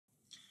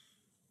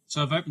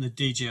So I've opened the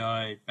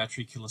DJI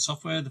battery killer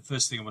software. The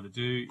first thing I want to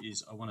do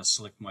is I want to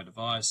select my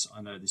device.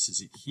 I know this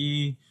is it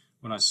here.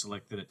 When I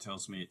select it, it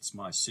tells me it's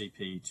my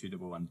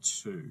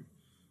CP2112.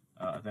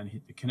 I then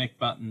hit the connect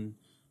button.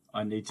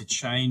 I need to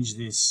change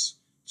this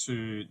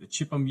to the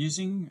chip I'm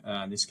using.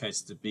 In this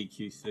case, it's a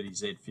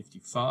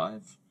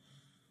BQ30Z55.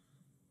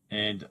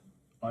 And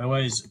I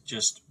always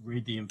just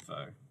read the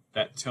info.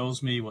 That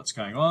tells me what's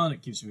going on.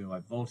 It gives me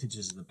my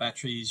voltages of the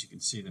batteries. You can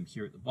see them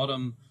here at the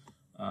bottom.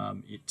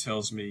 It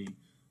tells me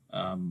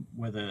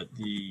whether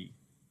the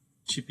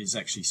chip is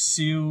actually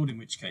sealed, in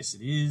which case it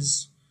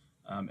is,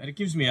 and it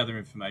gives me other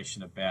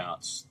information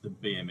about the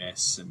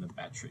BMS and the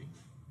battery.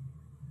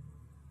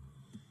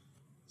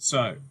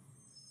 So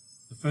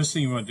the first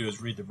thing you want to do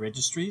is read the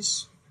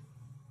registries.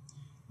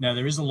 Now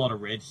there is a lot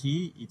of red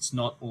here. It's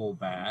not all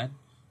bad.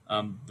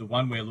 The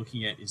one we're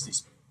looking at is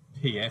this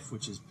PF,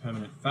 which is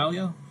permanent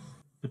failure.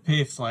 The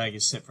PF flag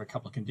is set for a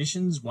couple of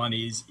conditions. One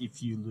is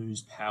if you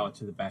lose power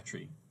to the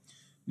battery.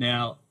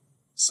 Now,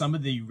 some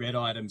of the red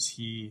items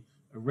here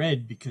are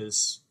red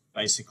because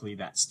basically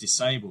that's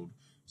disabled.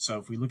 So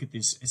if we look at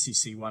this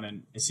SEC1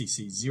 and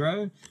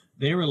SEC0,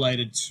 they're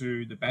related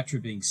to the battery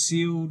being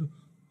sealed,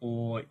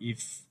 or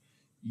if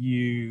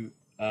you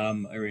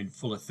are in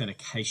full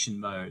authentication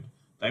mode.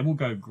 They will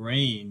go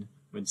green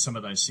when some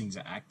of those things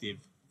are active.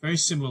 Very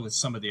similar with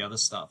some of the other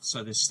stuff.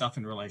 So there's stuff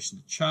in relation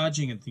to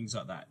charging and things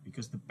like that.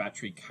 Because the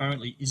battery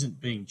currently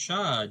isn't being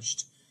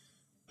charged,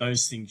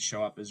 those things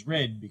show up as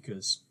red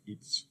because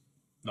it's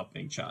not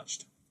being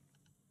charged.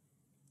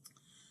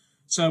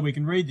 So we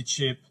can read the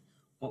chip,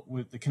 but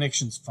with the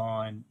connection's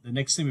fine. The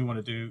next thing we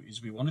want to do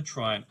is we want to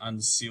try and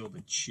unseal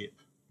the chip.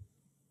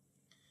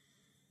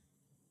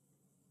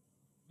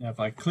 Now if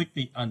I click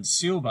the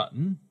unseal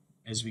button,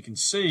 as we can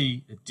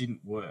see, it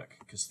didn't work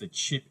because the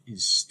chip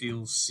is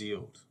still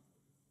sealed.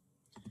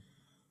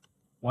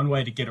 One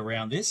way to get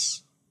around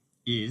this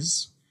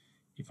is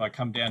if I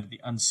come down to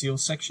the unseal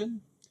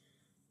section,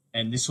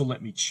 and this will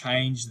let me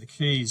change the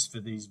keys for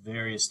these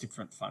various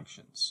different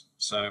functions.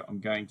 So I'm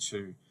going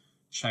to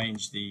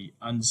change the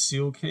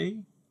unseal key,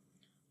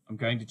 I'm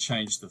going to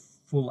change the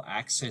full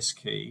access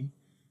key,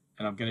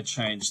 and I'm going to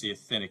change the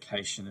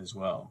authentication as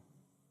well.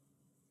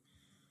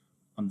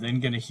 I'm then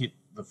going to hit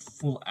the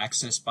full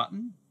access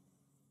button,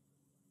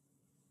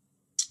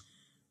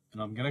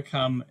 and I'm going to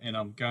come and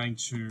I'm going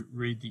to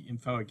read the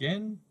info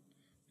again,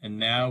 and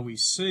now we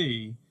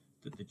see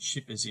that the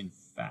chip is in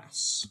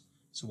FAS.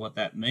 So what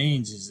that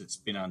means is it's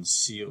been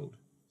unsealed.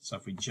 So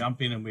if we jump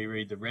in and we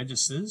read the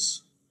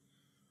registers,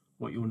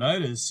 what you'll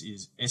notice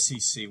is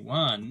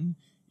SEC1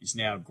 is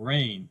now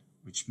green,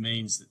 which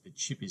means that the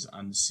chip is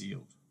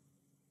unsealed.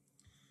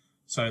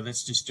 So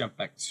let's just jump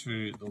back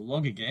to the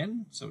log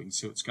again so we can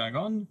see what's going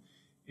on.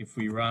 If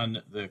we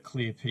run the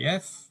clear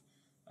PF,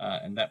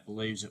 and that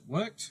believes it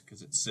worked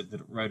because it said that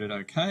it wrote it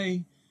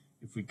okay.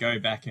 If we go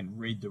back and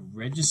read the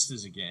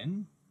registers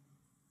again,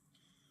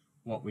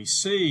 what we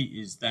see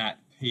is that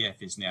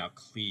PF is now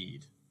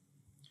cleared.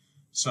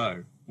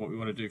 So what we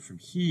want to do from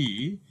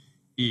here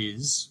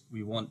is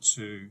we want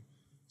to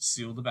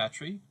seal the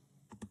battery.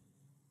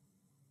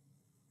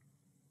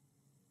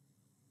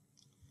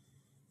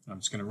 I'm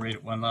just going to read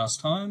it one last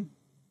time.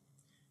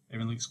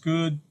 Everything looks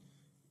good.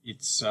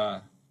 It's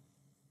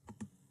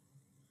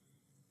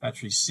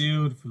battery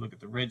sealed. If we look at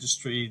the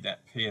registry,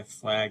 that PF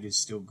flag is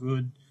still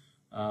good.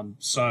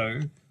 So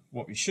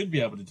what we should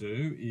be able to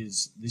do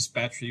is this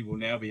battery will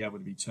now be able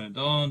to be turned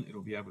on.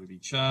 It'll be able to be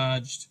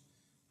charged,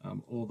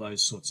 all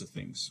those sorts of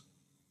things.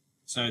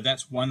 So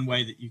that's one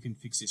way that you can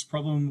fix this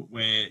problem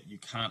where you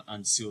can't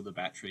unseal the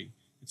battery.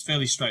 It's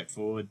fairly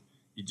straightforward.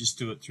 You just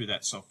do it through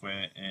that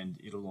software and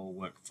it'll all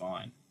work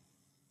fine.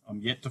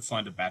 I'm yet to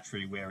find a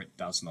battery where it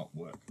does not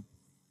work.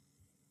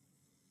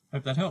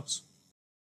 Hope that helps.